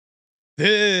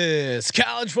This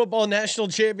college football national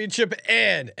championship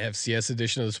and FCS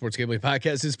edition of the Sports Gambling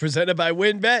Podcast is presented by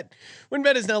WynnBET.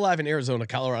 WynnBET is now live in Arizona,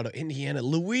 Colorado, Indiana,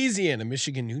 Louisiana,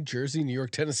 Michigan, New Jersey, New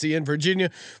York, Tennessee, and Virginia.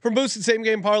 From boosted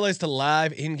same-game parlays to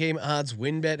live in-game odds,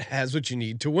 WynnBET has what you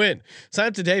need to win. Sign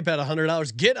up today, bet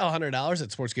 $100, get $100 at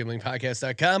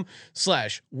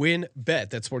sportsgamblingpodcast.com/WynnBET.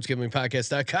 That's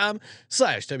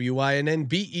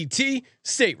sportsgamblingpodcast.com/WYNNBET.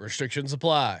 State restrictions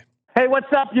apply. Hey,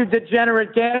 what's up, you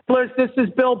degenerate gamblers? This is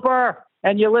Bill Burr,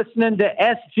 and you're listening to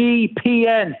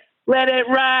SGPN. Let it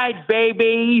ride,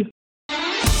 baby.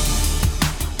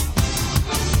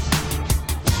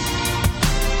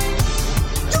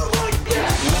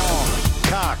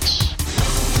 Cox.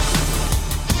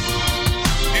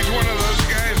 He's one of those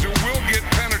guys who will get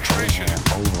penetration.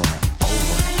 Over.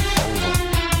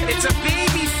 It's a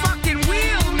baby fucking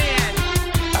wheel, man.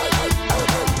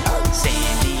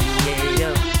 San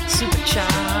Diego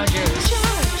Superchargers.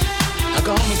 Now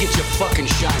go home and get your fucking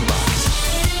shine box.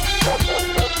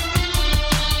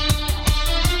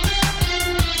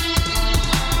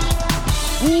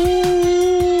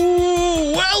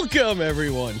 Ooh, welcome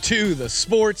everyone to the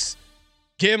Sports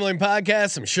Gambling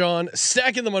Podcast. I'm Sean,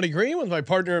 stacking the money green with my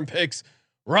partner in picks,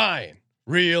 Ryan,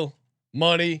 Real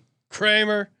Money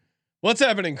Kramer. What's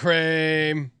happening,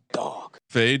 Kramer? Dog.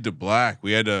 Fade to black.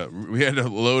 We had to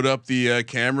load up the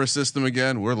camera system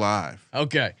again. We're live.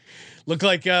 Okay, look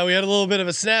like we had a little bit of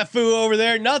a snafu over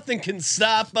there. Nothing can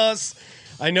stop us.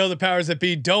 I know the powers that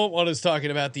be don't want us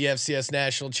talking about the FCS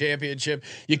National Championship.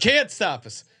 You can't stop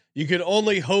us. You can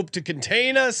only hope to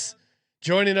contain us.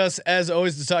 Joining us as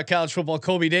always to talk college football,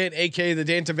 Colby Dant, aka the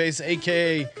Dantabase,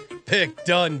 aka Pick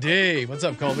Dundee. What's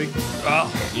up, Colby?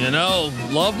 Oh,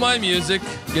 love my music.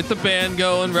 Get the band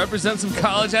going. Represent some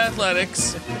college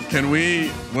athletics. Can we,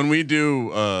 when we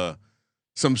do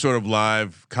some sort of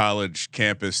live college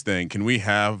campus thing, can we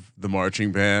have the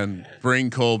marching band bring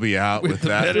Colby out with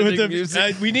that? With the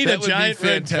music? We need That a giant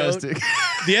fantastic. red coat.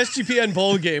 The SGPN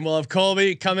bowl game will have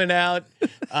Colby coming out.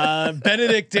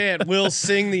 Benedict Dant will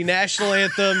sing the national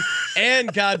anthem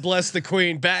and God Bless the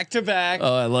Queen back to back.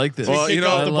 Oh, I like this. Well, Off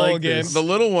the bowl like game. this. The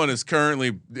little one is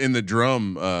currently in the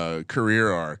drum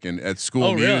career arc and at school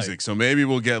Oh, really? music, so maybe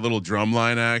we'll get a little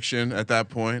drumline action at that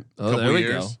point. Oh, there we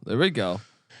go. There we go.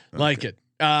 Like it.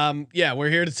 Yeah, we're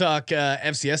here to talk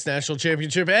FCS National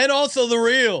Championship and also the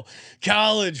real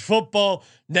college football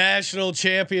national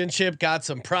championship. Got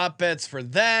some prop bets for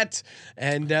that.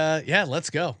 And yeah, let's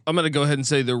go. I'm going to go ahead and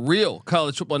say the real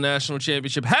college football national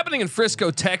championship happening in Frisco,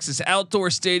 Texas,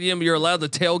 outdoor stadium. You're allowed to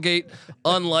tailgate,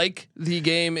 unlike the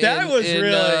game. That was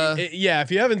really, yeah. If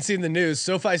you haven't seen the news,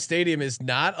 SoFi Stadium is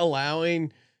not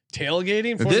allowing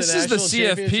tailgating for this the is the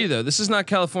national CFP though. This is not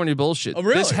California bullshit. Oh,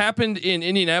 really? This happened in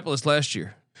Indianapolis last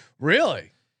year. Really?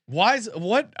 Why is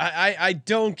what? I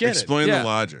don't get Explain Yeah. the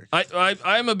logic.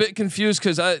 I'm a bit confused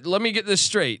because let me get this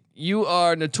straight. You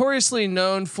are notoriously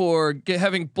known for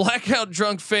having blackout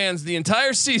drunk fans the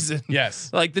entire season. it. Yes.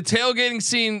 Like the tailgating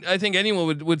scene, I think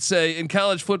anyone would say in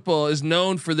college football is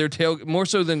known for their more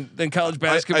so than college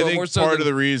basketball. I think more so part than, of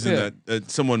the reason yeah.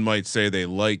 that someone might say they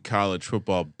like college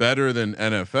football better than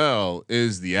NFL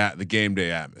is the game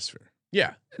day atmosphere.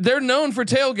 Yeah. They're known for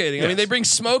tailgating. I mean, Yes. they bring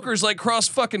smokers like cross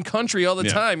fucking country all the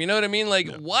Yeah. time. You know what I mean?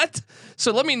 Like what?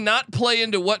 So let me not play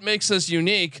into what makes us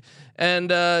unique and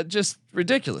just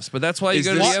ridiculous. But that's why you Is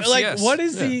go to this- the FCS. Like what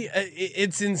is Yeah. the?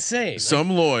 It's insane.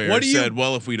 Some lawyer what do you- said,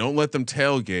 "Well, if we don't let them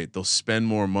tailgate, they'll spend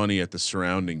more money at the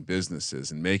surrounding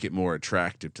businesses and make it more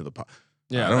attractive to the." I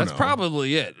Yeah, don't that's know.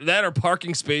 probably it. That or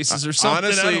parking spaces or something.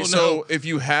 Honestly, I don't so know. if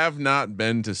you have not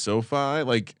been to SoFi,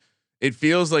 like it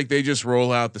feels like they just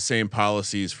roll out the same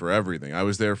policies for everything. I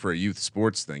was there for a youth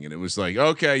sports thing, and it was like,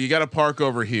 okay, you got to park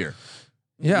over here.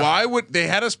 Yeah. Why would they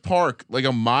had us park like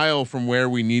a mile from where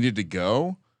we needed to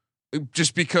go?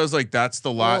 Just because like that's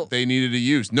the lot Well- they needed to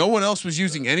use. No one else was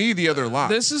using any of the other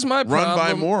lots. This is my Run problem.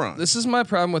 by morons. This is my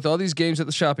problem with all these games at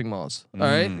the shopping malls. All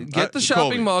right, get the shopping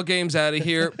Colby. mall games out of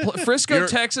here. Frisco, You're-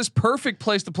 Texas, perfect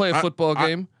place to play a football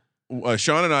game.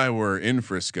 Sean and I were in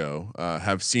Frisco,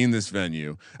 have seen this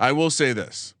venue. I will say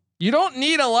this. You don't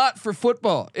need a lot for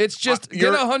football. It's just get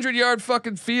you're- a 100-yard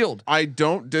fucking field. I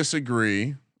don't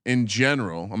disagree in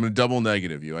general. I'm going to double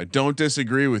negative you. I don't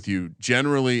disagree with you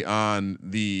generally on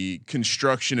the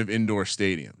construction of indoor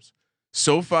stadiums.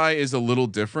 SoFi is a little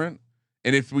different.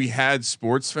 And if we had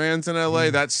sports fans in LA,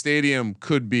 that stadium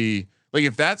could be like,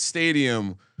 if that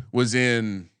stadium was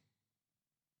in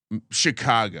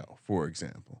Chicago, for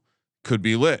example, could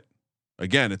be lit.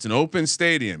 Again, it's an open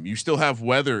stadium. You still have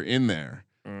weather in there.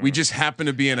 We just happen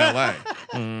to be in LA.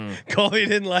 Colby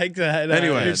didn't like that.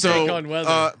 Anyway, your take on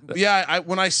weather. yeah,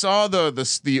 when I saw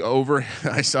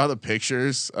I saw the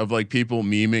pictures of like people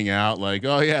memeing out like,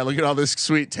 oh yeah, look at all this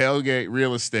sweet tailgate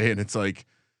real estate, and it's like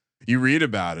you read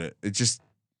about it. It just,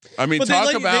 I mean, But talk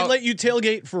they about let you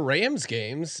tailgate for Rams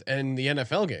games and the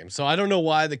NFL games. So I don't know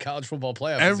why the college football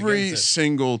playoff is every against it.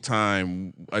 single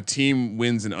time a team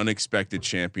wins an unexpected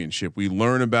championship, we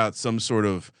learn about some sort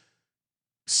of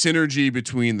synergy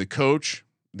between the coach,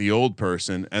 the old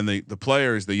person, and the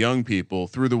players, the young people,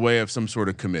 through the way of some sort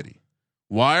of committee.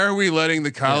 Why are we letting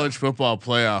the college football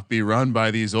playoff be run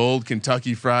by these old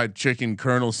Kentucky Fried Chicken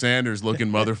Colonel Sanders looking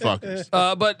motherfuckers?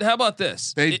 But how about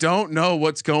this? They don't know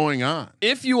what's going on.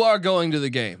 If you are going to the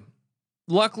game,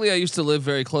 luckily I used to live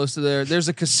very close to there. There's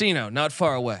a casino not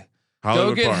far away.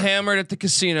 Hollywood Go get Park. hammered at the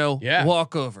casino. Yeah.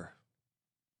 Walk over.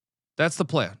 That's the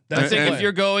plan. That's I think the if plan.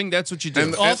 you're going, that's what you do.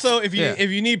 And- Also, if Yeah.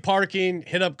 you need parking,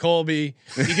 hit up Colby.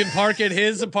 You can park at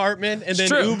his apartment and It's then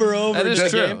true. Uber over. That is to the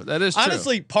true. game. That is true.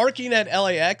 Honestly, parking at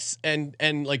LAX and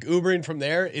like Ubering from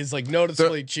there is like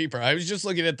noticeably cheaper. I was just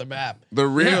looking at the map. The You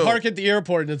can real park at the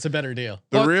airport and it's a better deal.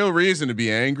 the real reason to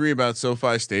be angry about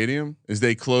SoFi Stadium is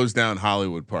they closed down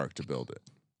Hollywood Park to build it.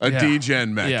 A Yeah.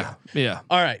 DGen mecca. yeah, yeah.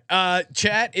 All right.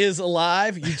 Chat is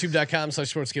alive.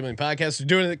 YouTube.com/sports gambling podcast. We're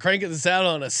doing it, cranking this out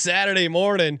on a Saturday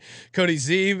morning. Cody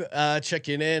Zeeb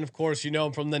checking in. Of course, you know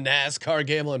him from the NASCAR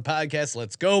Gambling Podcast.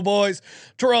 Let's go, boys.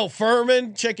 Terrell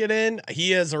Furman checking in. He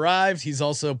has arrived. He's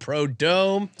also pro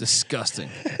dome.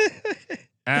 Disgusting.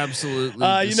 Absolutely.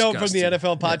 You know him from the disgusting.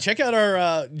 NFL pod. Check out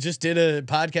our just did a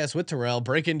podcast with Terrell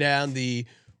breaking down the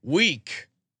week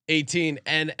 18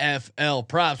 NFL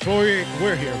props. We're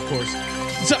here, of course.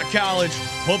 It's our college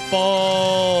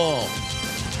football.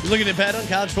 You're looking to bet on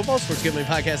college football?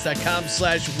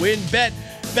 SportsGamblingPodcast.com/winbet.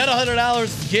 Bet $100,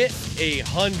 get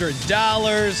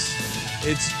 $100.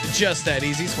 It's just that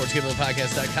easy.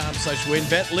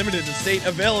 SportsGamblingPodcast.com/winbet. Limited to state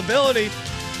availability.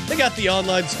 They got the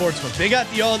online sportsbook. They got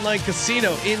the online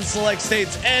casino in select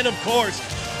states. And of course,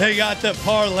 they got the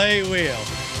parlay wheel.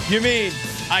 You mean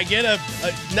I get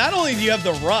not only do you have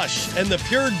the rush and the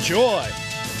pure joy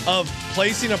of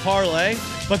placing a parlay,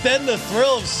 but then the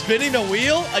thrill of spinning a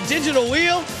wheel, a digital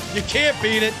wheel, you can't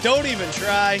beat it. Don't even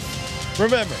try.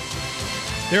 Remember,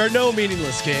 there are no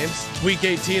meaningless games. Week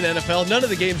 18 NFL, none of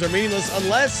the games are meaningless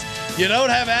unless you don't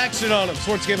have action on them.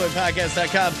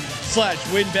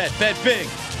 SportsGamblingPodcast.com/winbet. Bet big,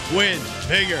 win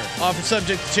bigger. Offer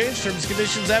subject to change. Terms and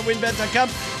conditions at winbet.com.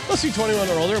 Must be 21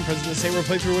 or older and present in the same where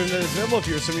playthrough winbet is available. If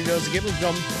you're somebody who knows the game,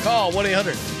 call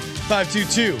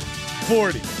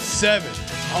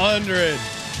 1-800-522-4700.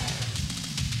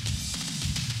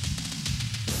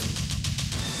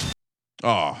 Oh,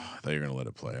 I thought you were gonna let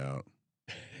it play out.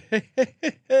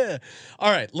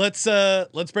 All right, let's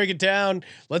break it down.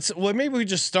 Maybe we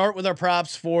just start with our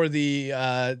props for the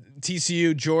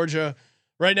TCU Georgia.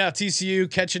 Right now, TCU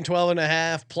catching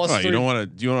 12.5 plus. Oh, 3. you don't want to?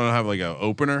 Do you want to have like a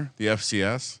opener? The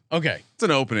FCS. Okay. It's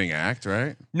an opening act,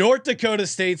 right? North Dakota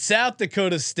State, South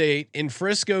Dakota State in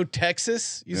Frisco,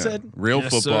 Texas. You Yeah. said Real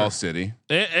Yes, football sir. city.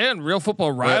 And real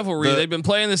football rivalry. the- They've been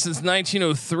playing this since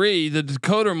 1903. The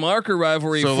Dakota Marker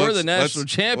rivalry for let's- the national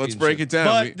let's- championship. Let's break it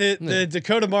down. but the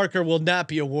Dakota marker will not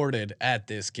be awarded at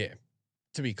this game.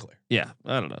 To be clear, Yeah,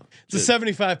 I don't know. it's a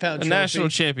 75-pound A trophy. national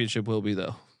championship will be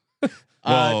though.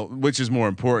 well, which is more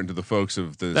important to the folks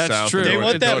of the That's South? true. and They North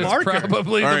want that Dakota. marker.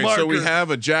 Probably All the right, marker. so we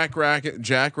have a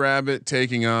jackrabbit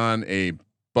taking on a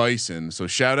bison. So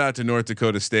shout out to North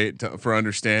Dakota State for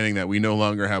understanding that we no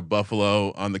longer have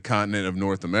buffalo on the continent of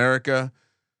North America.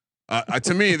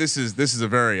 To me, this is a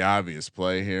very obvious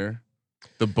play here.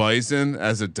 The bison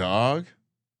as a dog,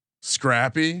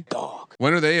 Scrappy. Dog.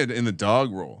 When are they in the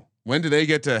dog role? When do they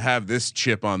get to have this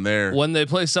chip on their? when they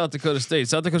play South Dakota State.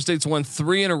 South Dakota State's won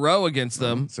 3 in a row against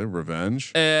them. It's a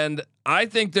revenge. And I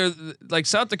think they're like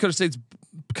South Dakota State's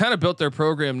kind of built their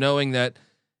program knowing that,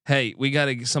 hey, we got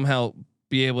to somehow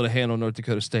be able to handle North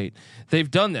Dakota State.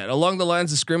 They've done that along the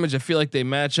lines of scrimmage. I feel like they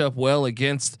match up well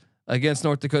against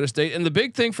North Dakota State. And the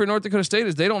big thing for North Dakota State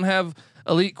is they don't have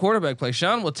elite quarterback play.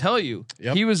 Sean will tell you,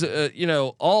 he was,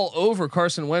 all over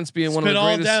Carson Wentz being one of Been the all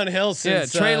greatest. downhill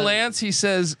since Trey Lance, he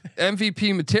says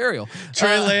MVP material.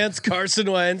 Trey Lance,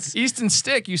 Carson Wentz. Easton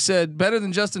Stick, you said better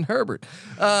than Justin Herbert.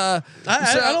 I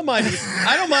don't mind.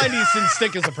 I don't mind Easton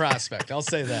Stick as a prospect. I'll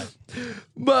say that.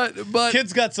 But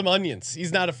Kid's got some onions.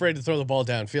 He's not afraid to throw the ball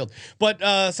downfield. But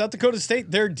South Dakota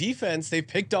State, their defense, they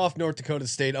picked off North Dakota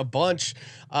State a bunch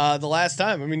the last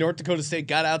time. I mean, North Dakota State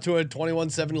got out to a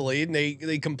 21-7 lead, and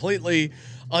they completely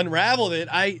unraveled it.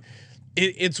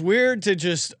 it's weird to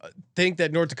just think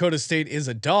that North Dakota State is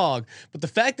a dog, but the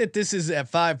fact that this is at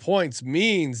 5 points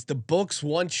means the books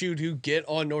want you to get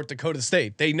on North Dakota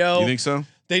State. They know. You think so?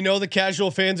 They know the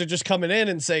casual fans are just coming in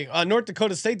and saying, North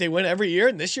Dakota State, they win every year,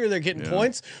 and this year they're getting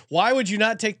points. Why would you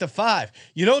not take the 5?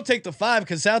 You don't take the 5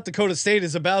 because South Dakota State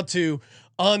is about to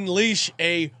unleash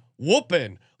a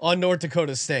whooping on North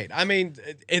Dakota State. I mean,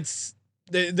 it's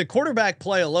the quarterback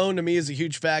play alone to me is a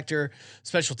huge factor.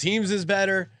 Special teams is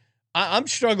better. I'm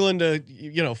struggling to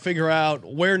figure out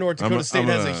where North Dakota State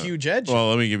has a huge edge. Well,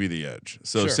 let me give you the edge.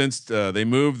 So Sure. since they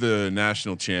moved the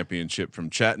national championship from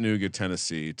Chattanooga,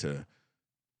 Tennessee to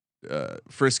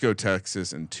Frisco,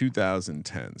 Texas in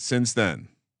 2010. Since then,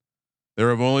 there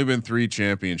have only been 3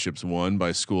 championships won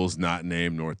by schools not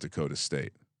named North Dakota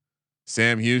State.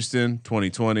 Sam Houston,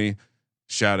 2020,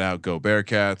 shout out Go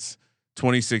Bearcats.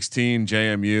 2016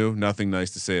 JMU, nothing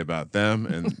nice to say about them,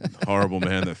 and horrible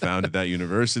man that founded that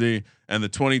university. And the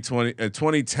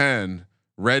 2010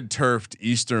 red turfed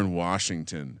Eastern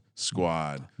Washington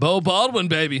squad. Bo Baldwin,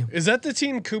 baby. Is that the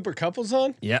team Cooper Kupp was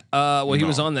on? Yeah. Well, he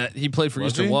was No. on that. He played for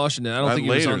Was Eastern he? Washington. I don't think he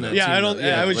was Later on that. then. Yeah, team, I don't. though.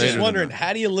 I was later just than wondering, that.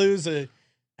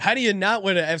 how do you not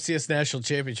win an FCS national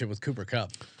championship with Cooper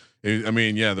Kupp I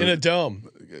mean, yeah, in a dome?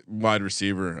 wide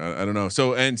receiver. I don't know.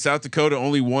 So, and South Dakota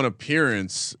only one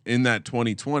appearance in that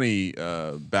 2020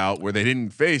 bout where they didn't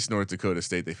face North Dakota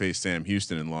State. They faced Sam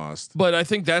Houston and lost. But I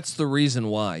think that's the reason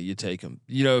why you take them.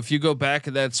 If you go back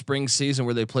to that spring season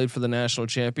where they played for the national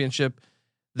championship,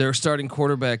 their starting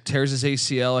quarterback tears his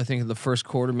ACL. I think in the first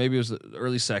quarter, maybe it was the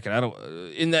early second.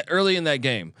 Early in that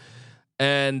game,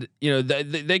 and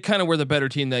they kind of were the better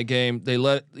team that game. They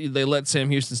let Sam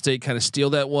Houston State kind of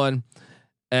steal that one,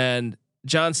 and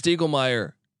John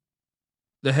Stiegelmeier,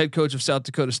 the head coach of South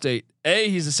Dakota State,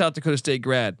 he's a South Dakota State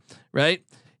grad, right?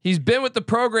 He's been with the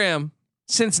program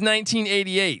since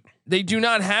 1988. They do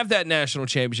not have that national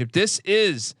championship. This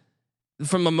is,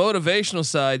 from a motivational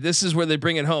side, this is where they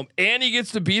bring it home, and he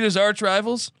gets to beat his arch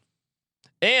rivals.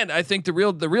 And I think the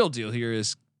real deal here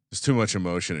is There's too much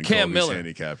emotion in Cam Colby's Miller.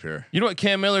 handicap here. You know what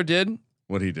Cam Miller did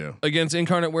What'd he do? against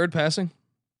Incarnate Word passing?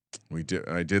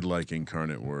 I did like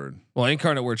Incarnate Word. Well,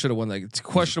 Incarnate Word should have won that. It's a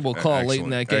questionable call late in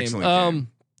that game. Excellent game.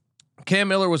 Cam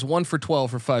Miller was 1 for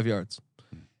 12 for 5 yards.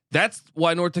 That's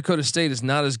why North Dakota State is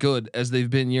not as good as they've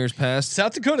been years past.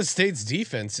 South Dakota State's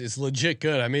defense is legit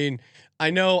good. I mean, I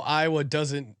know Iowa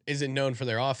isn't known for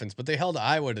their offense, but they held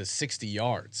Iowa to 60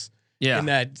 yards. Yeah.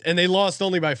 And they lost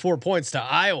only by 4 points to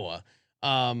Iowa.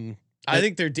 I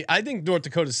think North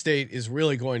Dakota State is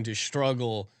really going to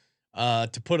struggle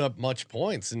to put up much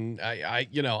points, and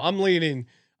I'm leaning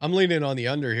on the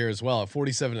under here as well at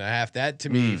 47.5. That to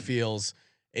me feels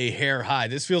a hair high.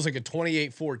 This feels like a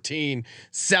 28-14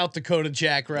 South Dakota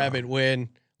Jackrabbit win.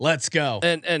 Let's go.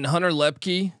 And Hunter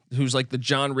Lepke, who's like the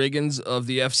John Riggins of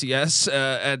the FCS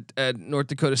at North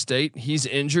Dakota State, he's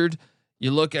injured.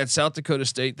 You look at South Dakota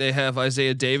State; they have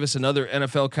Isaiah Davis, another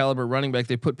NFL caliber running back.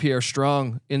 They put Pierre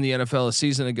Strong in the NFL a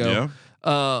season ago.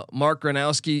 Mark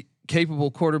Gronowski,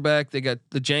 capable quarterback. They got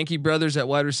the Janke brothers at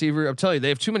wide receiver. I'm telling you, they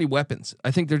have too many weapons.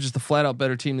 I think they're just a flat out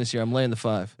better team this year. I'm laying the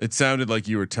 5. It sounded like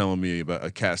you were telling me about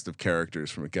a cast of characters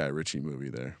from a Guy Ritchie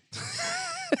movie there.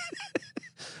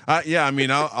 Yeah, I mean,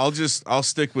 I'll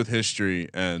stick with history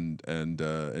and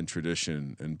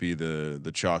tradition and be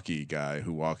the chalky guy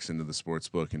who walks into the sports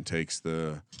book and takes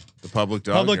the public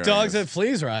dog. Public dogs at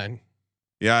fleas, Ryan.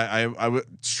 Yeah, I was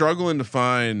struggling to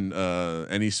find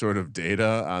any sort of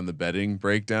data on the betting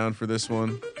breakdown for this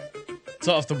one. It's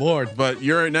off the board. But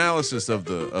your analysis of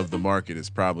the market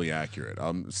is probably accurate.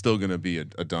 I'm still going to be a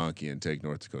donkey and take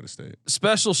North Dakota State.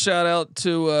 Special shout out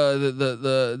to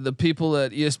the people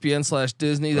at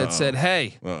ESPN/Disney that said,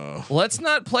 "Hey, let's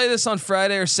not play this on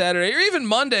Friday or Saturday or even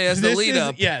Monday as the lead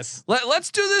up. Yes.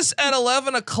 Let's do this at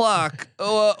 11 o'clock,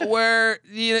 where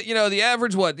the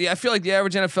average I feel like the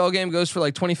average NFL game goes for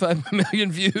like 25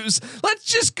 million views. Let's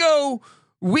just go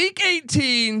week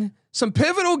 18." Some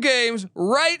pivotal games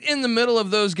right in the middle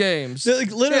of those games. So, like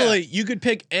literally, you could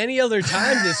pick any other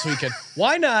time this weekend.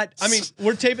 Why not? I mean,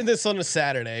 we're taping this on a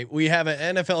Saturday. We have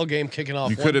an NFL game kicking off.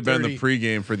 You could have been the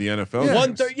pregame for the NFL. Yeah.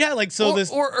 games. 1:30. Yeah, like so.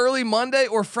 or early Monday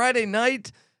or Friday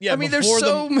night. Yeah, I mean, there's before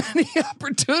so many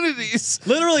opportunities.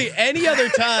 literally any other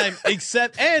time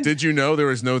except Did you know there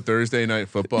was no Thursday night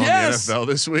football Yes. in the NFL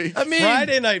this week? I mean,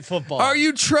 Friday night football. are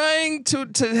you trying to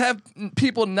have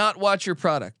people not watch your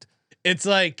product? It's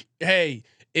like, hey,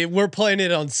 we're playing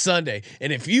it on Sunday,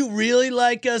 and if you really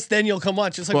like us, then you'll come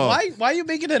watch. It's like, Well, why are you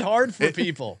making it hard for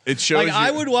people? it shows like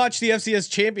I you- would watch the FCS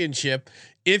championship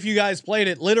if you guys played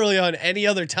it literally on any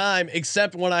other time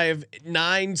except when I have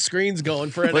 9 screens going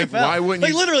for NFL. Why wouldn't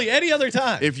you? Literally any other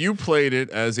time. If you played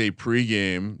it as a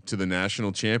pregame to the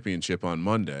national championship on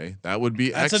Monday, that would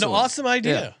be That's excellent. an awesome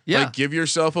idea. Yeah. Like give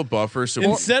yourself a buffer. So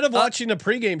Instead of watching a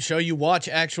pregame show, you watch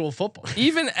actual football.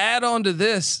 Even add on to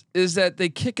this is that they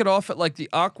kick it off at like the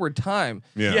awkward time,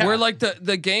 Yeah. where like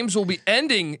the games will be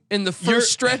ending in the 1st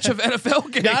stretch of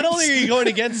NFL games. Not only are you going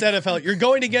against NFL, you're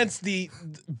going against the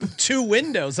 2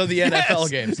 windows of the NFL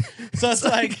games. So it's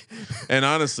like, and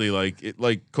honestly, like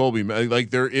Colby, like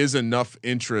there is enough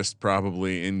interest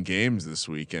probably in games this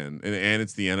weekend, and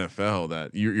it's the NFL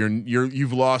that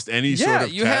you've lost any sort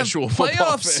of you casual have football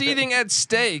playoff fan. seeding at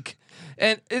stake,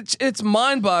 and it's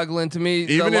mind-boggling to me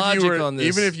Even the if logic you were, on this.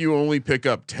 even if you only pick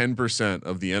up 10%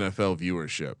 of the NFL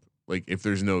viewership, like if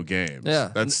there's no games,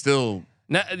 Yeah. that's still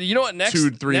now, you know what? Next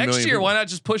 2-3 million year, people. why not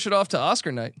just push it off to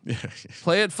Oscar night?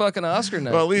 Play it fucking Oscar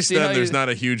night. well. At least See then how there's you- not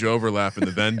a huge overlap in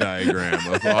the Venn diagram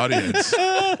of audience.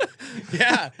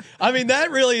 yeah. I mean,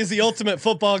 that really is the ultimate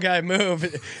football guy move.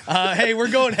 Hey, we're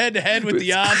going head to head with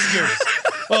the Oscars.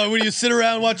 Oh, would you sit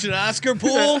around watching an Oscar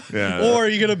pool? Yeah. Or are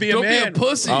you going to be Don't a be a man?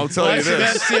 pussy. I'll tell you watching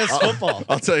this. FCS football.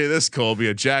 I'll tell you this, Colby.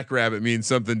 A jackrabbit means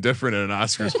something different at an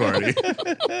Oscars party.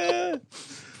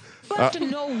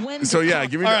 So yeah,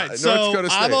 give me All right, North so Dakota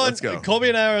State. I'm on. Let's go. Colby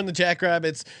and I are on the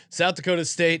Jackrabbits. South Dakota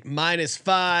State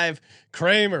 -5.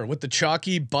 Kramer with the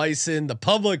chalky Bison. The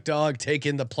public dog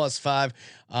taking the +5.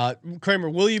 Kramer,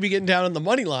 will you be getting down on the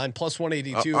money line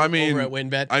 +182? I mean, over at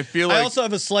WinBet. I feel I like- also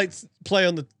have a slight play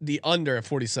on the under at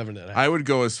 47.5. I would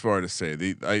go as far to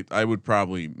say I would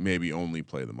probably maybe only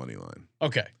play the money line,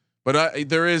 Okay. but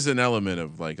there is an element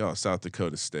of like, oh, South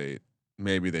Dakota State,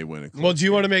 maybe they win it. Well, do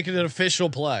you want to make it an official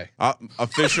play?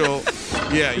 Official?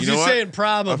 Yeah, you know You're what? saying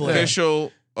probably.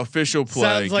 Official play.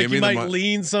 Sounds like Give me you the might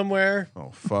lean somewhere.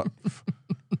 Oh fuck.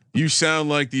 You sound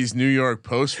like these New York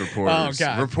Post reporters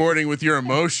God. reporting with your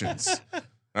emotions. All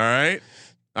right,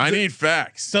 I need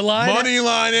facts. the line- Money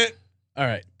line it. All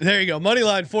right, there you go. Money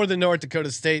line for the North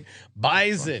Dakota State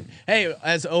Bison. Hey,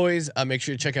 as always, make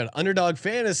sure you check out Underdog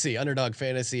Fantasy,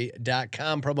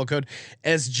 underdogfantasy.com, promo code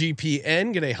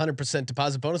SGPN. Get a 100%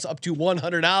 deposit bonus up to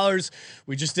 $100.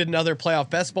 We just did another playoff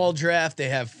best ball draft. They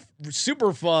have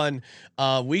super fun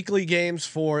weekly games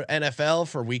for NFL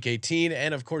for week 18,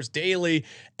 and of course daily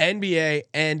NBA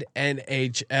and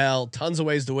NHL. Tons of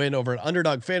ways to win over at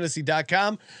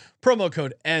underdogfantasy.com, promo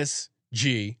code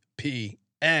SGPN.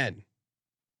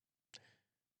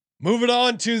 Moving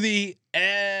on to the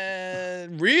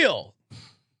real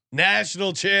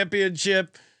national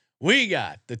championship. We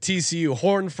got the TCU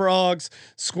Horned Frogs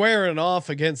squaring off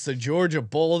against the Georgia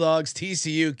Bulldogs.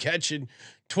 TCU catching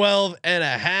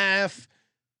 12.5.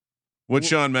 What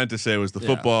Sean meant to say was the Yeah,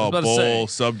 football I was about to bowl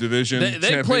say, subdivision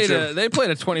They played championship.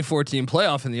 a 2014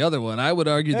 playoff in the other one. I would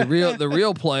argue the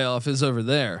real playoff is over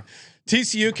there.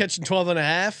 TCU catching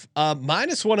 12.5,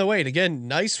 -108. Again,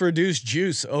 nice reduced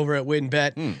juice over at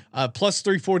WinBet.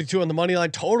 +342 on the money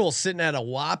line. Total sitting at a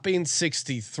whopping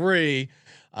 63.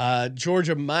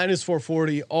 Georgia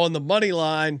 -440 on the money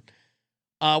line.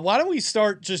 Why don't we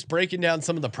start just breaking down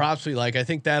some of the props we like? I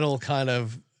think that'll kind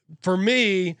of, for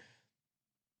me.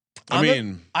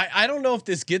 I don't know if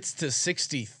this gets to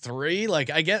 63. Like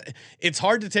I get, it's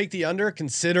hard to take the under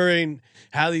considering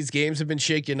how these games have been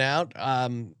shaken out.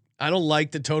 I don't like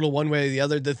the total one way or the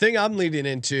other. The thing I'm leading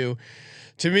into,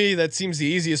 to me, that seems the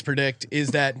easiest predict is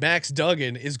that Max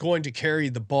Duggan is going to carry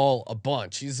the ball a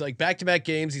bunch. He's like back-to-back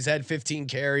games. He's had 15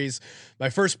 carries.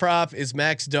 My first prop is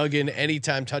Max Duggan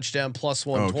anytime touchdown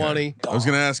 +120. Okay. I was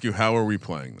going to ask you, how are we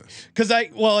playing this?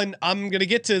 And I'm going to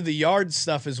get to the yard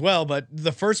stuff as well, but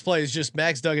the first play is just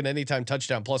Max Duggan anytime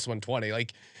touchdown +120.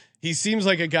 Like he seems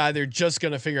like a guy they're just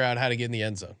going to figure out how to get in the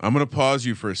end zone. I'm going to pause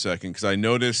you for a second because I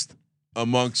noticed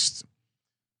amongst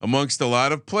a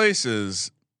lot of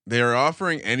places they are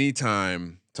offering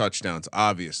anytime touchdowns.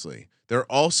 Obviously, they're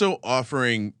also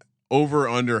offering over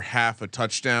under half a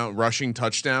touchdown, rushing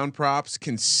touchdown props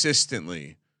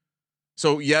consistently.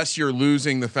 So yes, you're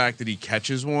losing the fact that he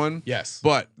catches one. Yes,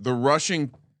 But the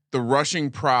rushing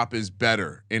prop is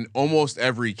better in almost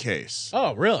every case.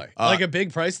 Oh, really? Like a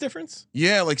big price difference?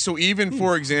 Yeah, like so. Even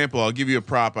for example, I'll give you a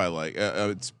prop I like.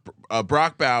 It's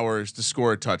Brock Bowers to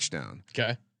score a touchdown.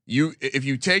 Okay. If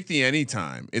you take the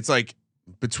anytime, it's like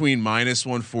between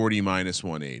 -140,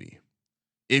 -180.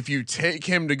 If you take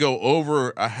him to go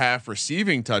over a half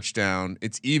receiving touchdown,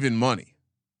 it's even money.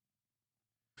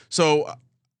 So,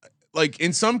 like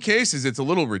in some cases, it's a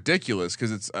little ridiculous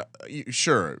because it's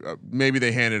maybe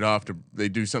they hand it off they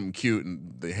do something cute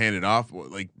and they hand it off.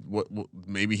 Like what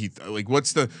maybe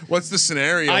what's the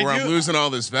scenario where I'm losing all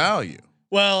this value?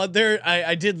 Well,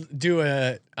 I did do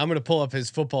I'm going to pull up his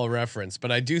football reference,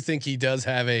 but I do think he does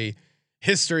have a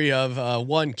history of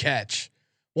one catch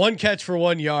for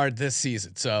 1 yard this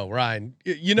season. So Ryan,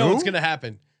 you know what's going to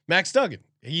happen. Max Duggan.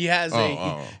 He has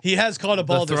he has caught a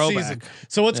ball this season.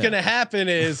 So what's going to happen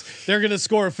is they're going to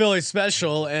score a Philly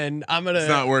special, and I'm going to. It's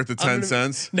not worth the 10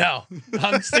 cents. No,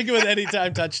 I'm sticking with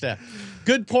anytime touchdown.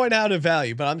 Good point out of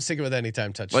value, but I'm sticking with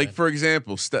anytime touchdown. Like for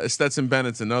example, Stetson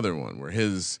Bennett's another one where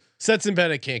Stetson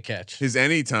Bennett can't catch. His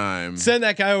anytime. Send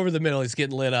that guy over the middle. He's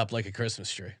getting lit up like a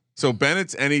Christmas tree. So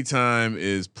Bennett's anytime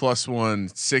is plus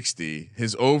 160.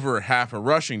 His over half a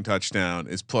rushing touchdown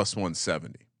is plus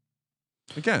 170.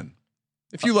 Again,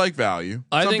 if you like value,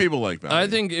 some people like value. I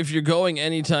think if you're going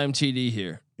anytime TD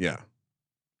here, yeah,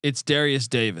 it's Darius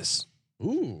Davis.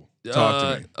 Ooh, talk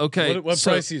to me. Okay, what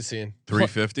price are you seeing?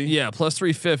 350. Yeah, plus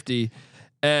 350,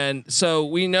 and so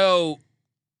we know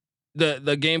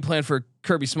the game plan for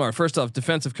Kirby Smart. First off,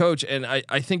 defensive coach, and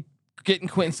I think getting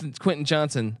Quentin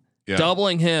Johnson,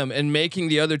 doubling him, and making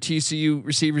the other TCU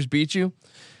receivers beat you.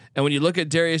 And when you look at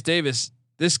Darius Davis,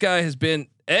 this guy has been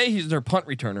he's their punt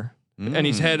returner. And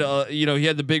he's had, he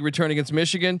had the big return against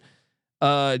Michigan.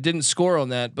 Didn't score on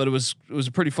that, but it was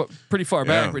a pretty far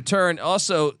back return.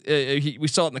 Also, we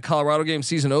saw it in the Colorado game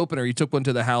season opener. He took one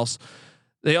to the house.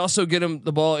 They also get him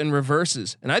the ball in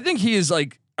reverses, and I think he's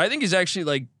actually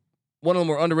like one of the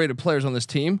more underrated players on this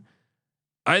team.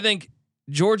 I think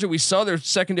Georgia, we saw their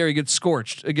secondary get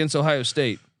scorched against Ohio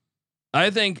State. I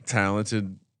think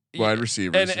talented wide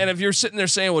receivers, and if you're sitting there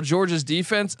saying, well, Georgia's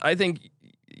defense, I think.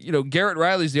 Garrett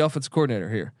Riley's the offensive coordinator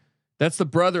here. That's the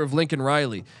brother of Lincoln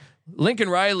Riley. Lincoln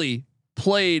Riley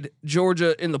played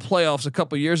Georgia in the playoffs a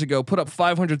couple years ago, put up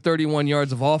 531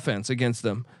 yards of offense against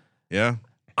them. Yeah.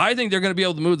 I think they're going to be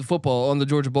able to move the football on the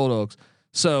Georgia Bulldogs.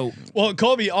 So, well,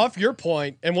 Colby, off your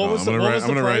point, and what was the price? I'm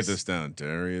going to write this down.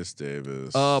 Darius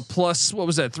Davis. Plus, what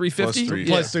was that? 350?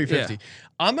 Plus 350. Yeah.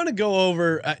 I'm going to go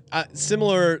over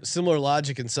similar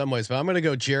logic in some ways, but I'm going to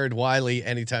go Jared Wiley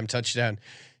anytime touchdown.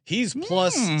 He's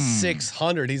plus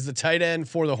 600. He's the tight end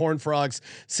for the Horned Frogs,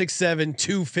 6'7",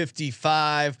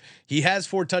 255. He has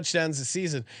 4 touchdowns this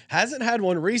season. Hasn't had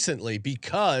one recently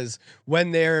because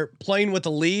when they're playing with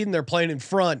the lead and they're playing in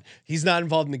front, he's not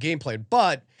involved in the game plan.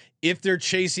 But if they're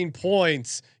chasing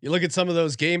points, you look at some of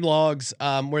those game logs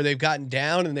where they've gotten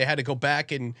down and they had to go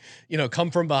back and come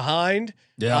from behind.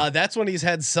 Yeah, that's when he's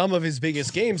had some of his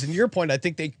biggest games. And your point, I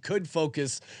think they could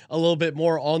focus a little bit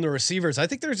more on the receivers. I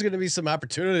think there's going to be some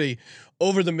opportunity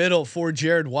over the middle for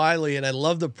Jared Wiley, and I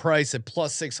love the price at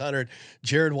plus 600.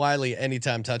 Jared Wiley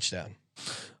anytime touchdown.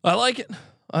 I like it.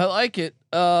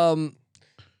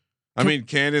 I mean,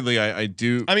 candidly, I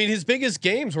do. I mean, his biggest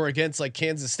games were against like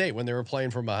Kansas State when they were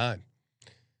playing from behind.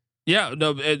 Yeah,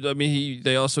 no, I mean,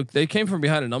 they came from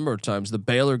behind a number of times. The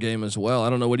Baylor game as well. I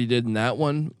don't know what he did in that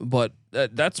one, but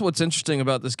that's what's interesting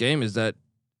about this game is that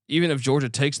even if Georgia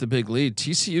takes the big lead,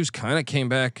 TCU's kind of came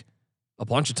back a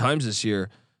bunch of times this year,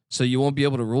 so you won't be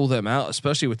able to rule them out,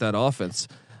 especially with that offense.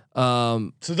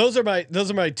 So those are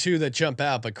my 2 that jump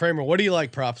out. But Kramer, what do you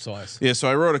like props wise? Yeah, so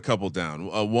I wrote a couple down.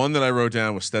 One that I wrote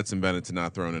down was Stetson Bennett to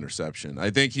not throw an interception.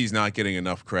 I think he's not getting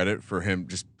enough credit for him.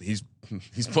 Just he's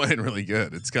playing really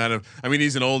good. It's kind of, I mean,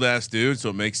 he's an old ass dude, so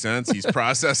it makes sense. He's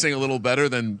processing a little better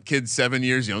than kids 7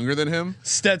 years younger than him.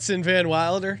 Stetson Van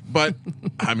Wilder. But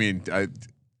I mean,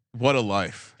 what a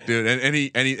life, dude! And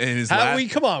his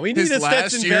come on, we need a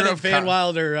Stetson Bennett Van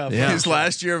Wilder. His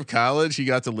last year of college, he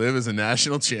got to live as a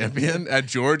national champion at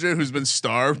Georgia, who's been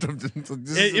starved.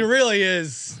 It really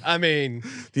is. I mean,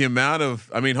 the amount of,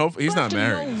 hopefully he's not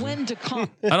married.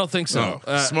 I don't think so.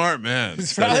 Smart man. He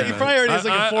probably already has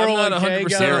like a 401k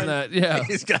going. On that. Yeah,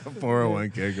 he's got a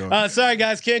 401k going. Sorry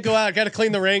guys, can't go out. Got to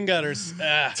clean the rain gutters.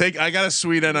 I got a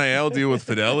sweet NIL deal with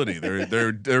Fidelity.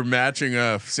 They're matching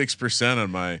 6%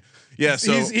 on my. Yeah,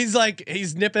 so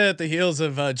he's nipping at the heels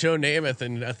of Joe Namath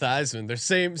and Theismann.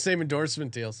 They're same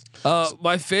endorsement deals.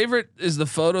 My favorite is the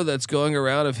photo that's going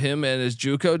around of him and his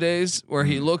JUCO days, where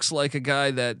he looks like a guy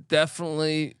that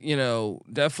definitely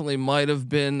might have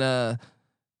been,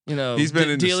 he's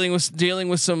been dealing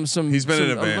with some. He's been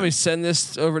in a van. Let me send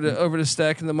this over to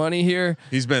Stacking the Money here.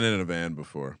 He's been in a van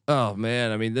before. Oh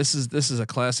man, I mean this is a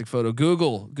classic photo.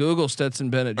 Google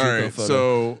Stetson Bennett JUCO All right, photo.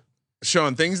 So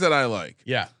Sean, things that I like.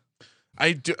 Yeah.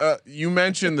 I do, you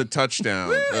mentioned the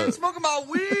touchdown. Smoking my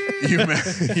weed.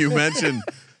 You mentioned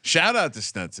shout out to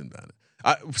Stetson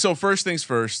Bennett. So first things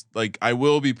first, like I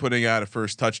will be putting out a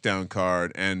first touchdown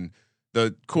card, and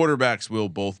the quarterbacks will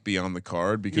both be on the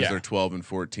card because they're 12 and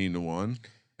 14 to 1,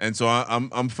 and so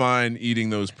I'm fine eating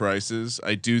those prices.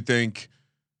 I do think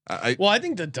Well, I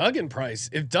think the Duggan price,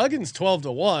 if Duggan's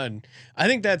 12-1, I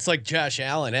think that's like Josh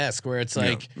Allen-esque, where it's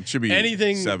like it should be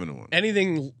anything 7-1.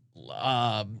 Anything 9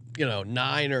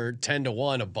 or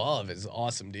 10-1 above is an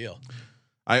awesome deal.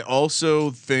 I also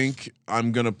think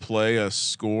I'm gonna play a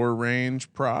score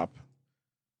range prop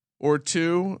or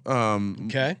two.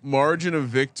 Okay. Margin of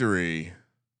victory.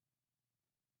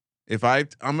 If I'm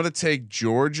gonna take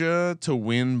Georgia to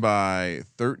win by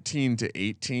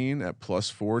 13-18 at plus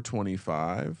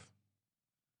 425.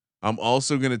 I'm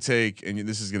also gonna take, and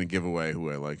this is gonna give away who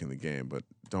I like in the game, but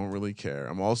don't really care.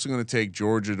 I'm also gonna take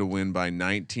Georgia to win by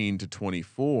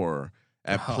 19-24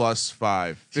 at plus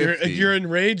 550. You're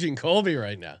enraging Colby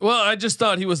right now. Well, I just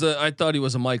thought he was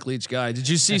a Mike Leach guy. Did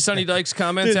you see Sonny Dykes'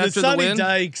 comments Dude, after the Sonny win?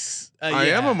 Dykes.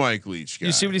 I am a Mike Leach guy.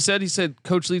 You see what he said? He said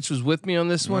Coach Leach was with me on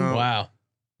this one. No. Wow.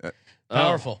 Oh,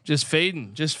 Powerful. just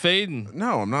fading.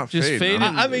 No, I'm not Just fading. fading.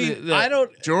 I mean, I don't.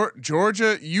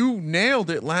 Georgia, you nailed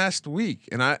it last week,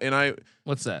 and I.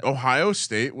 What's that? Ohio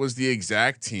State was the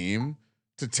exact team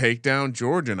to take down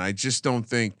Georgia, and I just don't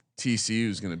think TCU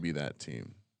is going to be that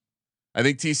team. I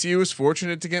think TCU is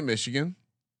fortunate to get Michigan,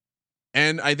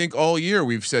 and I think all year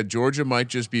we've said Georgia might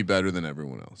just be better than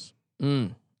everyone else.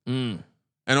 And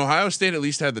Ohio State at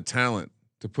least had the talent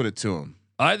to put it to them.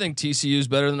 I think TCU is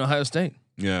better than Ohio State.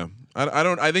 Yeah, I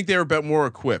don't. I think they were a bit more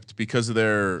equipped because of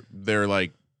their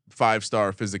like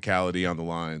 5-star physicality on the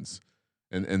lines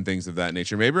and things of that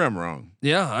nature. Maybe I'm wrong.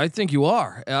 Yeah, I think you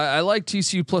are. I like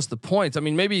TCU plus the points. I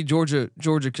mean, maybe Georgia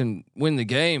can win the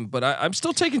game, but I'm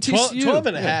still taking TCU.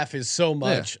 12.5 is so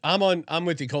much. Yeah. I'm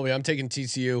with you, Colby. I'm taking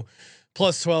TCU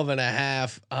plus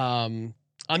 12.5.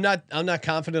 I'm not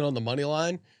confident on the money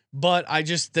line, but I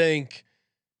just think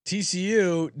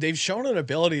TCU, they've shown an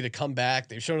ability to come back.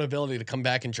 They've shown an ability to come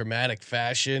back in dramatic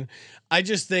fashion. I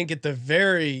just think at the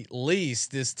very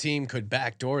least, this team could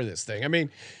backdoor this thing. I mean,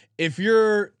 if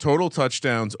you're total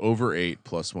touchdowns over 8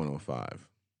 plus 105,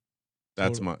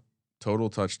 that's my total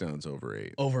touchdowns over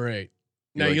 8. Over 8.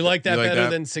 Now you like that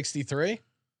better than 63?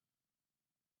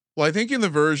 Well, I think in the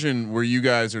version where you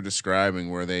guys are describing,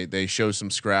 where they show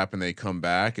some scrap and they come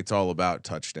back, it's all about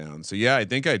touchdowns. So yeah, I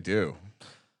think I do.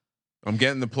 I'm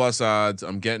getting the plus odds.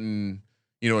 I'm getting,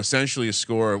 essentially a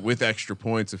score with extra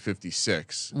points of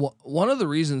 56. One of the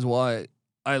reasons why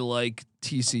I like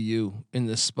TCU in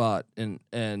this spot and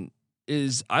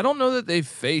is I don't know that they've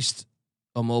faced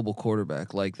a mobile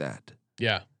quarterback like that.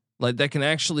 Yeah. Like that can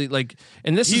actually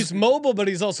and he's mobile, but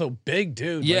he's also big,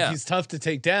 dude. Yeah. Like he's tough to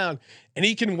take down and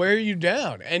he can wear you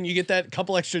down, and you get that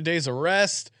couple extra days of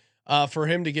rest for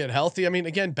him to get healthy. I mean,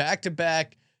 again,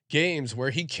 back-to-back games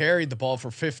where he carried the ball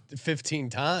for 15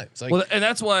 times. Well, and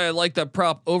that's why I like that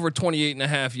prop over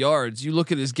 28.5 yards. You look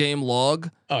at his game log.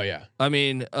 Oh yeah. I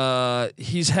mean,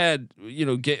 he's had,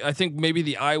 I think maybe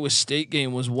the Iowa State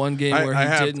game was one game where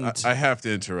he didn't. I have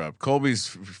to interrupt. Colby's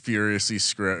furiously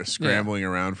scrambling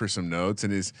around for some notes,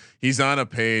 and he's on a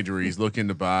page where he's looking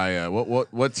to buy.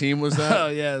 What team was that? Oh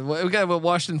yeah, we got what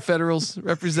Washington Federals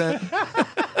represent.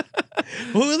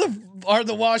 Who are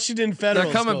the Washington Federals?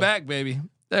 They're coming back, baby.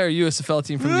 They're a USFL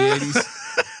team from the 80s.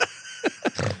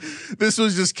 This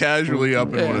was just casually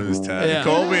up in one of his tabs. Yeah.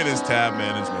 Colby and his tab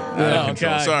management. Oh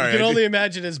God! Sorry, you can only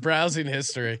imagine his browsing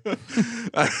history.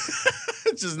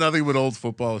 It's just nothing but old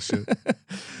football shit.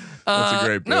 That's a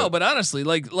great. No, but honestly,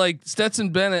 like Stetson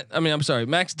Bennett. I mean, I'm sorry,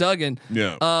 Max Duggan.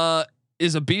 Yeah.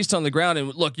 Is a beast on the ground,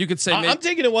 and look, you could say I'm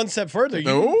taking it one step further.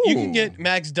 You can get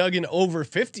Max Duggan over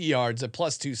 50 yards at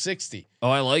plus 260.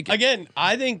 Oh, I like it. Again,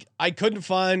 I think I couldn't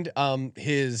find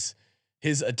his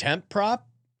attempt prop,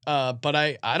 but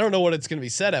I don't know what it's going to be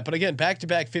set at. But again,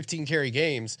 back-to-back 15 carry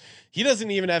games, he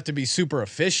doesn't even have to be super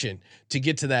efficient to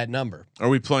get to that number. Are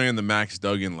we playing the Max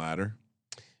Duggan ladder?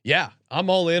 Yeah, I'm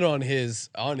all in on his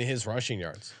rushing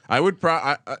yards. I would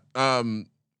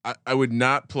I would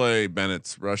not play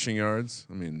Bennett's rushing yards.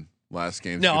 I mean, last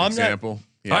game's an example.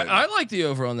 Yeah. I like the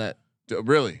over on that.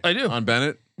 Really? I do. On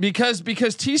Bennett? Because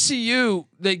TCU,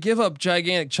 they give up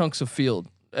gigantic chunks of field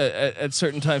at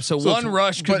certain times. So one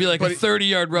rush could be like a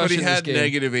 30-yard rush. But he in had this game.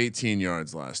 negative 18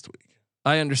 yards last week.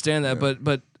 I understand that,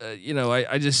 but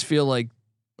I just feel like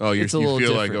you feel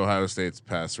different. like Ohio State's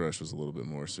pass rush was a little bit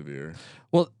more severe.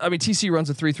 Well, I mean, TCU runs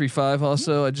a 3-3-5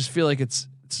 also. I just feel like it's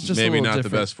just maybe a not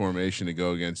different. The best formation to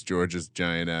go against Georgia's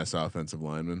giant ass offensive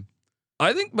lineman.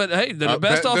 I think, but hey, the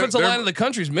best offensive line in the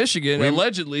country is Michigan.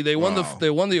 Allegedly, they won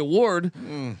the award.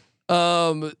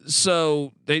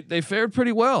 So they fared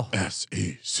pretty well.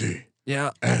 SEC. Yeah.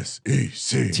 SEC.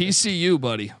 TCU,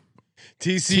 buddy.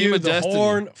 TCU, the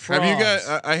Horn Frogs. Have you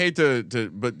guys? I hate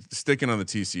to, but sticking on the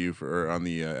TCU on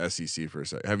the SEC for a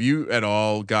second. Have you at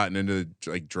all gotten into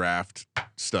like draft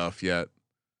stuff yet?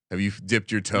 Have you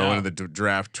dipped your toe No. into the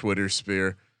draft Twitter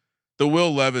sphere? The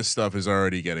Will Levis stuff is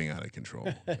already getting out of control.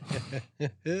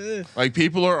 Like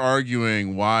people are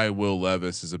arguing why Will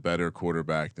Levis is a better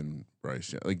quarterback than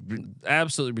Bryce Young. Like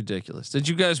Absolutely ridiculous. Did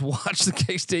you guys watch the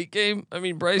K-State game? I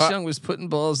mean, Bryce Young was putting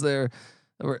balls there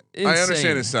that were insane. I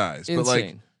understand his size, but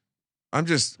like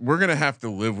Insane. we're gonna have to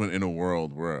live in a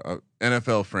world where a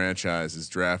NFL franchise is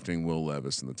drafting Will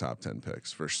Levis in the top 10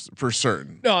 picks for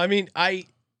certain. No, I mean,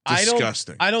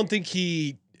 Disgusting. I don't think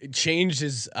he changed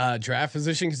his draft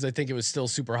position because I think it was still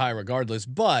super high regardless.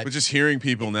 But just hearing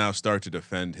people now start to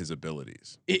defend his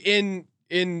abilities. in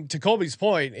to Colby's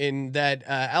point, in that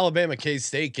Alabama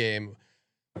K-State game,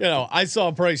 I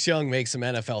saw Bryce Young make some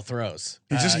NFL throws.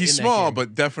 He's small,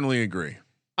 but definitely agree.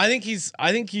 I think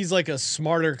he's like a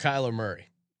smarter Kyler Murray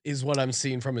is what I'm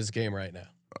seeing from his game right now.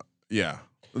 Yeah.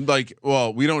 Like,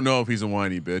 well, we don't know if he's a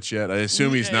whiny bitch yet. I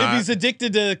assume he's not. If he's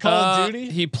addicted to Call of Duty,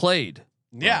 He played.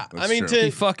 yeah. that's I mean, true.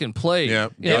 He fucking played. Yeah.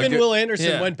 him and Will Anderson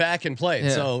yeah. went back and played.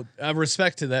 Yeah. So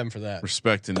respect to them for that.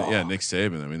 Respect and Nick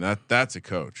Saban. I mean, that's a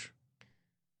coach.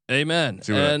 Amen.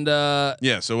 See what And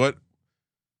Yeah. So what?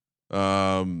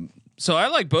 so I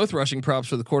like both rushing props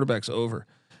for the quarterbacks over.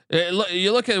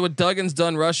 You look at what Duggan's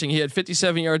done rushing. He had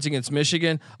 57 yards against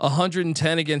Michigan,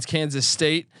 110 against Kansas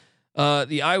State.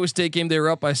 The Iowa State game, they were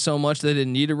up by so much they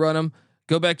didn't need to run him.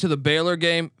 Go back to the Baylor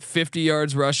game, 50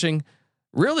 yards rushing.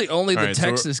 Really, only the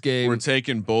Texas game. We're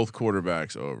taking both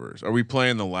quarterbacks overs. Are we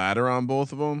playing the ladder on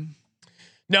both of them?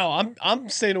 No, I'm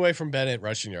staying away from Bennett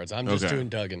rushing yards. I'm just Okay. doing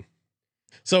Duggan.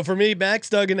 So for me, Max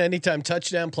Duggan anytime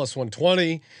touchdown plus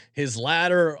 120. His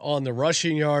ladder on the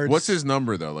rushing yards. What's his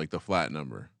number though? Like the flat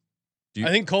number? I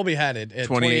think Colby had it at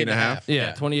 28 and a half?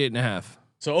 Yeah, 28 and a half.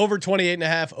 So over 28 and a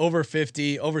half, over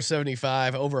 50, over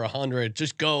 75, over 100.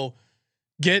 Just go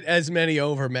get as many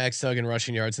over Max Duggan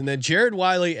rushing yards. And then Jared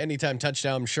Wiley anytime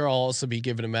touchdown. I'm sure I'll also be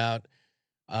giving him out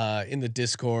in the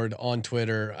Discord on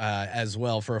Twitter as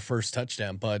well for a first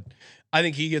touchdown. But I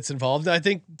think he gets involved. I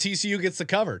think TCU gets the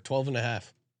cover, 12 and a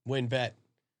half. Win bet.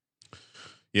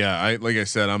 Yeah, like I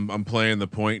said, I'm playing the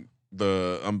point.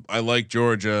 I like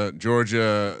Georgia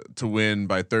to win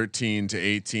by 13 to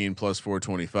 18 plus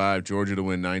 425. Georgia to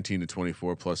win 19 to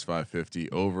 24 plus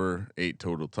 550 over 8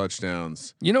 total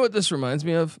touchdowns. You know what this reminds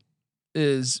me of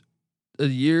is the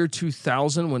year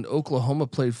 2000 when Oklahoma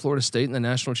played Florida State in the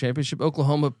national championship.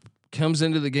 Oklahoma comes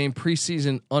into the game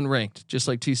preseason unranked, just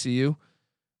like TCU.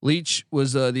 Leach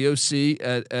was the OC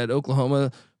at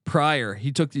Oklahoma prior.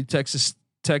 He took the Texas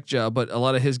Tech job, but a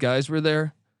lot of his guys were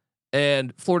there.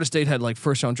 And Florida State had like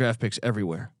first round draft picks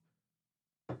everywhere.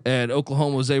 And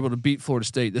Oklahoma was able to beat Florida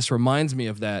State. This reminds me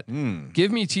of that.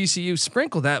 Give me TCU,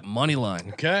 sprinkle that money line.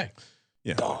 Okay.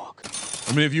 Yeah.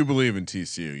 I mean, if you believe in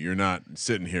TCU, you're not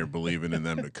sitting here believing in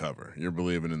them to cover. You're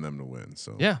believing in them to win.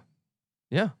 So Yeah.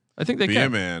 I think they be can. a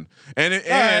man. And All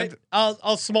right.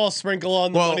 I'll small sprinkle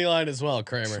on the money line as well,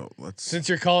 Kramer. So Since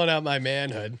you're calling out my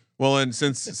manhood. Well, and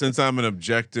since I'm an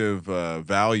objective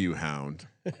value hound,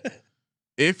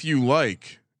 if you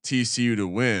like TCU to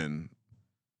win,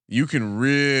 you can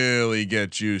really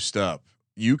get juiced up.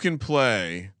 You can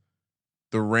play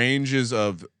the ranges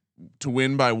of to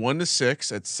win by 1 to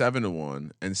 6 at 7 to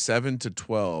 1 and 7 to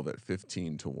 12 at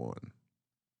 15 to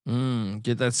 1.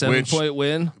 Get that 7-point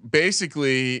win.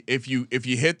 Basically, if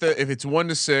it's 1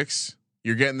 to 6,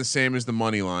 you're getting the same as the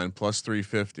money line plus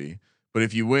 350. But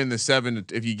if you win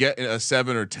if you get a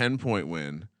 7 or 10 point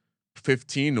win,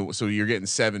 15 to, so you're getting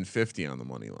 750 on the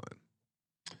money line.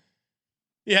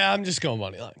 Yeah, I'm just going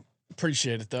money line.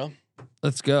 Appreciate it though.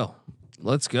 Let's go.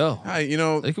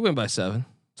 They could win by 7.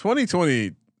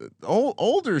 2020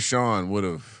 older Sean would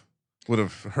have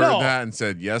heard that and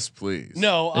said yes please.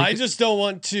 No, I just don't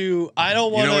want to. I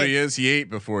don't want You know what he to. is? He ate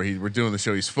before we're doing the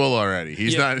show. He's full already.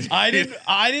 He's not. I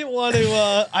didn't want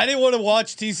to. I didn't want to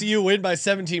watch TCU win by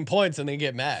 17 points and then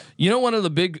get mad. You know, one of the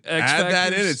big X Add factors,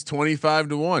 that in. It's 25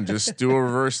 to 1. Just do a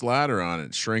reverse ladder on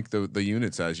it. Shrink the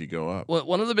units as you go up. Well,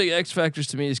 one of the big X factors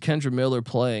to me is Kendra Miller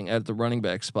playing at the running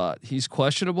back spot. He's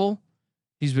questionable.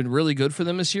 He's been really good for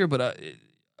them this year, but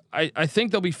I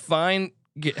think they'll be fine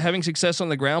having success on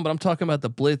the ground. But I'm talking about the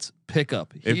blitz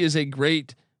pickup. He is a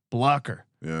great blocker.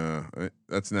 Yeah,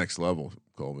 that's next level,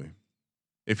 Colby.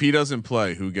 If he doesn't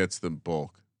play, who gets the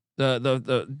bulk?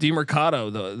 The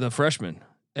DeMercado, the freshman,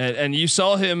 and you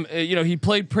saw him. He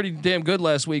played pretty damn good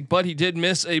last week, but he did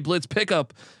miss a blitz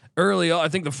pickup early on. I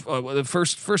think the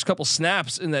first couple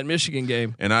snaps in that Michigan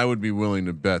game. And I would be willing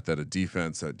to bet that a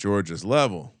defense at Georgia's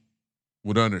level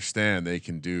would understand they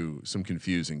can do some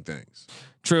confusing things.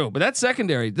 True, but that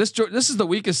secondary, this is the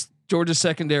weakest Georgia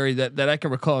secondary that I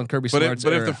can recall in Kirby Smart's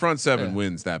But era. if the front seven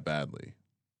wins that badly,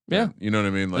 Yeah. then, you know what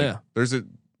I mean. Like Yeah. there's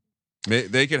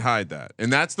They could hide that,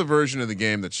 and that's the version of the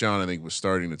game that Sean I think was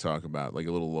starting to talk about, like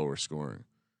a little lower scoring.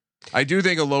 I do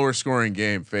think a lower scoring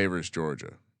game favors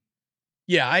Georgia.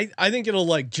 Yeah, I think it'll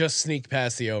like just sneak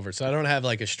past the over. So I don't have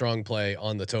like a strong play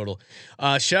on the total.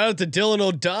 Shout out to Dylan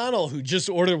O'Donnell who just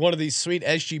ordered one of these sweet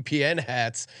SGPN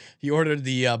hats. He ordered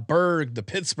the the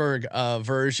Pittsburgh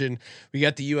version. We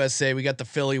got the USA, we got the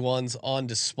Philly ones on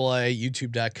display.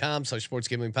 YouTube.com/sports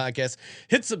gambling podcast.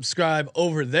 Hit subscribe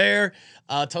over there.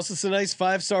 Toss us a nice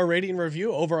 5-star rating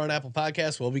review over on Apple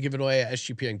Podcasts. We'll be giving away a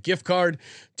SGPN gift card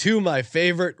to my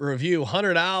favorite review.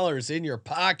 $100 in your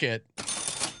pocket.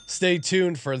 Stay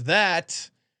tuned for that.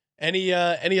 Any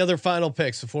other final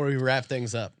picks before we wrap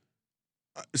things up?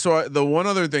 So the one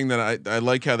other thing that I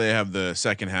like how they have the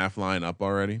second half line up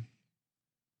already,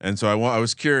 and so I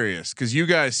was curious because you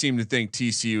guys seem to think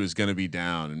TCU is going to be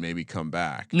down and maybe come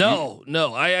back. No,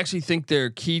 I actually think their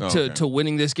key to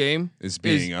winning this game is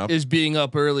being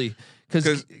up early.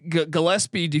 Because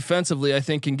Gillespie defensively, I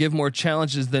think, can give more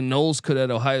challenges than Knowles could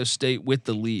at Ohio State with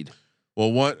the lead.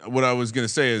 Well, what I was going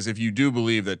to say is if you do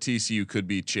believe that TCU could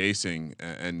be chasing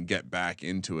and get back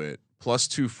into it, plus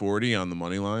 240 on the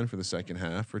money line for the second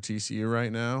half for TCU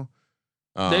right now.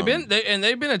 They've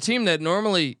been a team that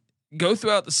normally go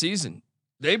throughout the season.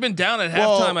 They've been down at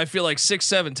halftime. I feel like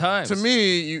 6-7 times. To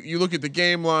me, you look at the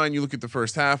game line, you look at the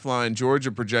first half line.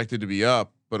 Georgia projected to be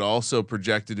up, but also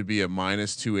projected to be a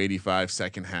minus 285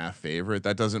 second half favorite.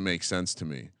 That doesn't make sense to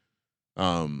me.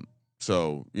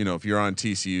 So, if you're on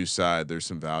TCU's side, there's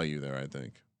some value there, I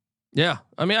think. Yeah.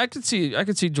 I mean, I could see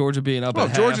Georgia being up. Well,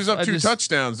 at Georgia's half. up 2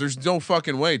 touchdowns. There's no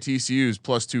fucking way TCU's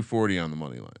plus 240 on the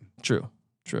money line. True.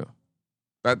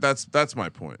 That's my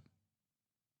point.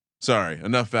 Sorry,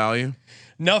 enough value.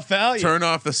 Turn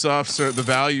off the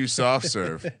value soft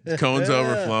serve. Cone's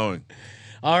overflowing.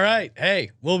 All right. Hey,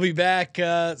 we'll be back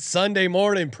Sunday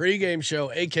morning pregame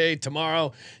show, aka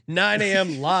tomorrow, 9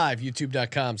 a.m. live,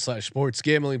 youtube.com/sports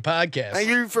gambling podcast. Thank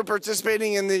you for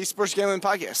participating in the Sports Gambling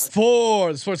Podcast.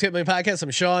 For the Sports Gambling Podcast, I'm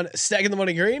Sean, stacking the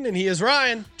money green, and he is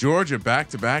Ryan. Georgia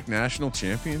back-to-back national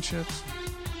championships.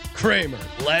 Kramer,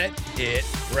 let it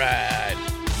ride.